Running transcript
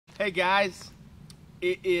Hey guys,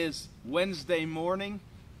 it is Wednesday morning,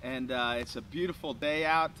 and it's a beautiful day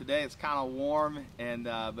out. Today it's kind of warm, and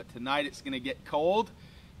but tonight it's going to get cold.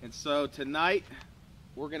 And so tonight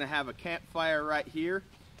we're going to have a campfire right here,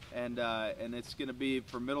 and it's going to be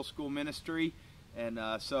for middle school ministry. And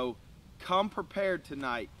so come prepared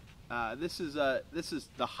tonight. This is the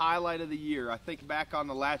highlight of the year. I think back on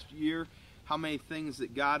the last year, how many things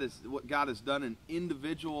that what God has done in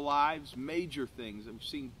individual lives, major things. We've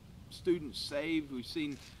seen students saved. We've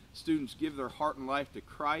seen students give their heart and life to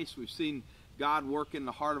Christ. We've seen God work in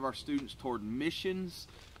the heart of our students toward missions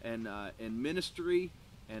and ministry,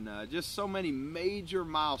 and just so many major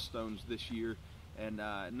milestones this year, and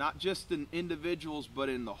not just in individuals but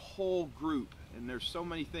in the whole group. And there's so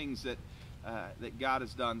many things that God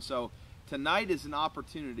has done. So tonight is an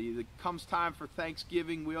opportunity. That comes time for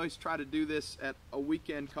Thanksgiving. We always try to do this at a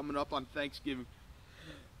weekend coming up on Thanksgiving,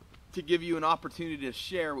 to give you an opportunity to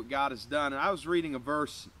share what God has done. And I was reading a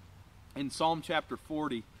verse in Psalm chapter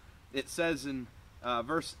 40. It says in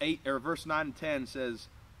verse 9 and 10 says,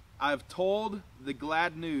 "I have told the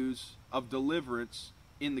glad news of deliverance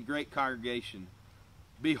in the great congregation.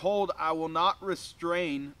 Behold, I will not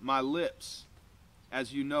restrain my lips,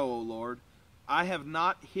 as you know, O Lord. I have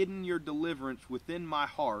not hidden your deliverance within my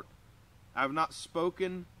heart. I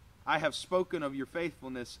have spoken of your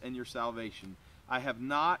faithfulness and your salvation. I have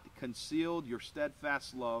not concealed your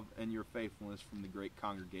steadfast love and your faithfulness from the great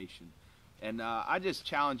congregation." And I just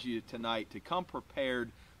challenge you tonight to come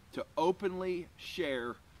prepared to openly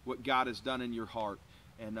share what God has done in your heart.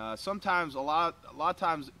 And sometimes, a lot of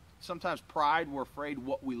times, pride, we're afraid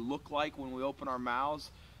what we look like when we open our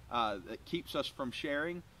mouths, that keeps us from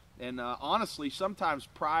sharing. And honestly, sometimes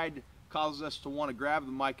pride causes us to want to grab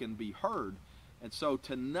the mic and be heard. And so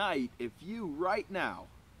tonight, if you right now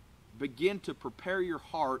begin to prepare your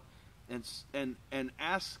heart and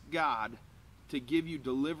ask God to give you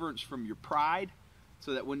deliverance from your pride,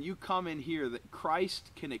 so that when you come in here, that Christ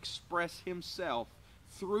can express himself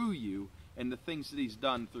through you and the things that he's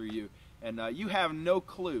done through you. And you have no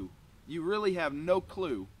clue. You really have no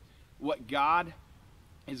clue what God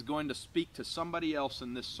is going to speak to somebody else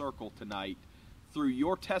in this circle tonight through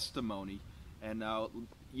your testimony. And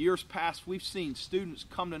years past, we've seen students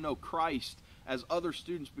come to know Christ as other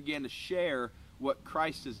students began to share what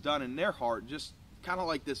Christ has done in their heart, just kind of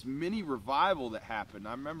like this mini revival that happened.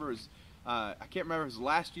 I remember I can't remember if it was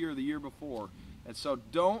last year or the year before. And so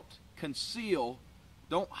don't conceal,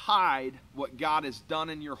 don't hide what God has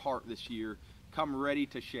done in your heart this year. Come ready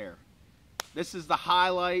to share. This is the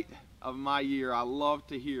highlight of my year. I love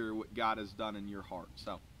to hear what God has done in your heart.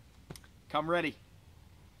 So come ready.